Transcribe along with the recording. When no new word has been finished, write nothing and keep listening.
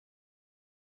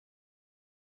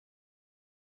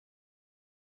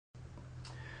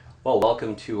Well,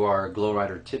 welcome to our Glow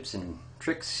Rider Tips and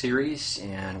Tricks series,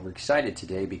 and we're excited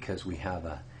today because we have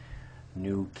a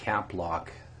new cap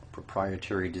lock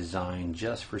proprietary design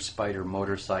just for Spider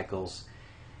motorcycles,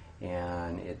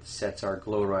 and it sets our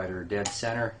Glow Rider dead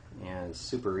center and it's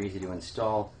super easy to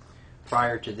install.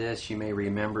 Prior to this, you may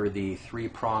remember the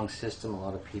three-prong system. A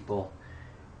lot of people,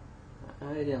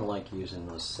 I didn't like using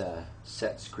those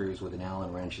set screws with an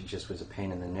Allen wrench. It just was a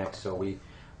pain in the neck, so we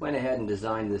went ahead and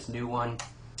designed this new one.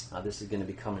 This is going to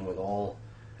be coming with all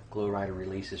Glow Rider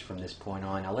releases from this point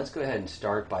on. Now let's go ahead and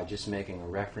start by just making a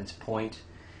reference point,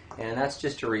 and that's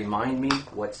just to remind me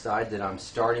what side that I'm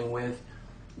starting with.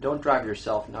 Don't drive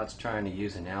yourself nuts trying to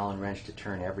use an Allen wrench to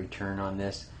turn every turn on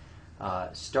this.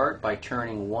 Start by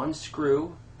turning one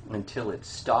screw until it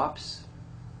stops.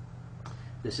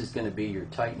 This is going to be your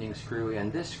tightening screw,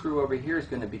 and this screw over here is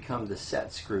going to become the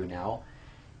set screw now.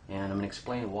 And I'm going to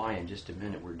explain why in just a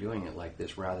minute we're doing it like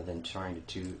this rather than trying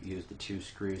to use the two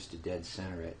screws to dead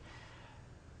center it.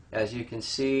 As you can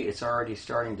see, it's already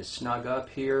starting to snug up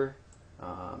here.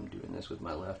 I'm doing this with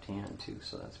my left hand too,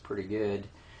 so that's pretty good.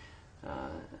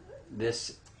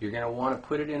 This, you're going to want to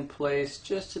put it in place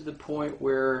just to the point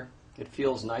where it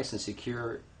feels nice and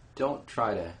secure. Don't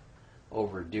try to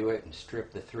overdo it and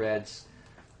strip the threads.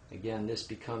 Again, this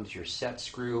becomes your set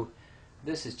screw.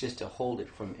 This is just to hold it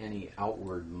from any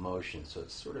outward motion, so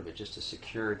it's sort of just a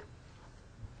secured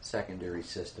secondary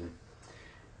system.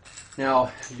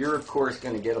 Now, you're of course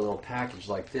going to get a little package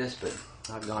like this, but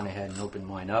I've gone ahead and opened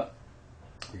mine up.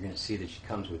 You're going to see that she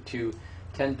comes with two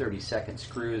 10/32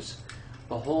 screws.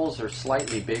 The holes are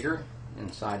slightly bigger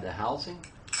inside the housing,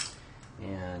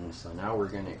 and so now we're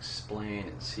going to explain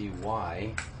and see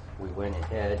why we went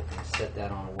ahead and set that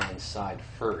on one side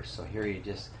first. So here you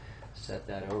just set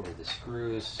that over the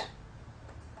screws.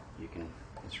 You can,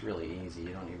 it's really easy, you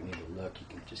don't even need to look, you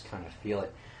can just kind of feel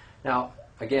it. Now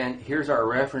again, here's our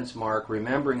reference mark,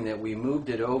 remembering that we moved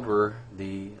it over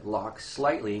the lock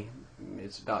slightly.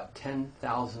 It's about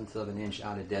 10/1000 of an inch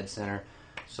out of dead center.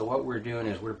 So what we're doing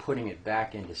is we're putting it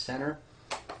back into center.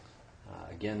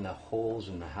 Again, the holes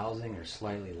in the housing are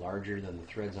slightly larger than the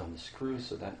threads on the screws,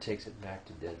 so that takes it back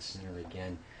to dead center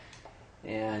again.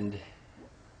 And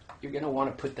you're going to want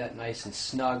to put that nice and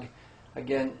snug.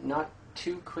 Again, not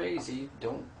too crazy.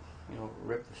 Don't,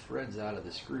 rip the threads out of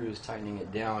the screws, tightening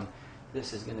it down.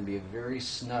 This is going to be very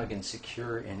snug and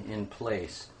secure and in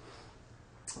place.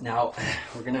 Now,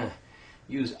 we're going to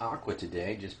use aqua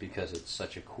today just because it's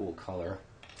such a cool color.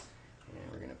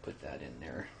 And we're going to put that in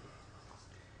there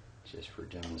just for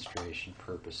demonstration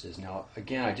purposes. Now,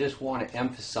 again, I just want to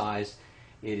emphasize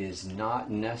it is not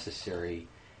necessary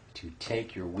to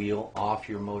take your wheel off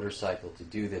your motorcycle to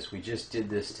do this. We just did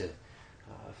this to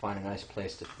find a nice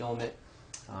place to film it.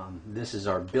 This is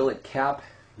our billet cap.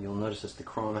 You'll notice it's the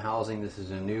chrome housing. This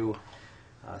is a new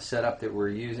setup that we're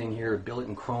using here, billet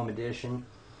and chrome edition.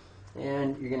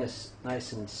 And you're going to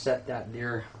nice and set that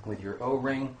there with your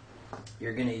O-ring.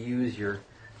 You're going to use your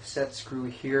set screw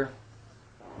here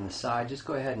on the side. Just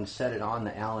go ahead and set it on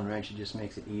the Allen wrench. It just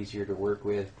makes it easier to work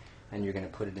with. And you're going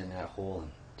to put it in that hole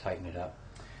and tighten it up.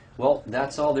 Well,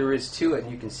 that's all there is to it,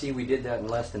 and you can see we did that in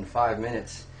less than 5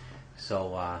 minutes.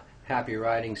 So happy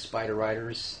riding, Spider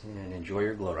Riders, and enjoy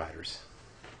your Glow Riders.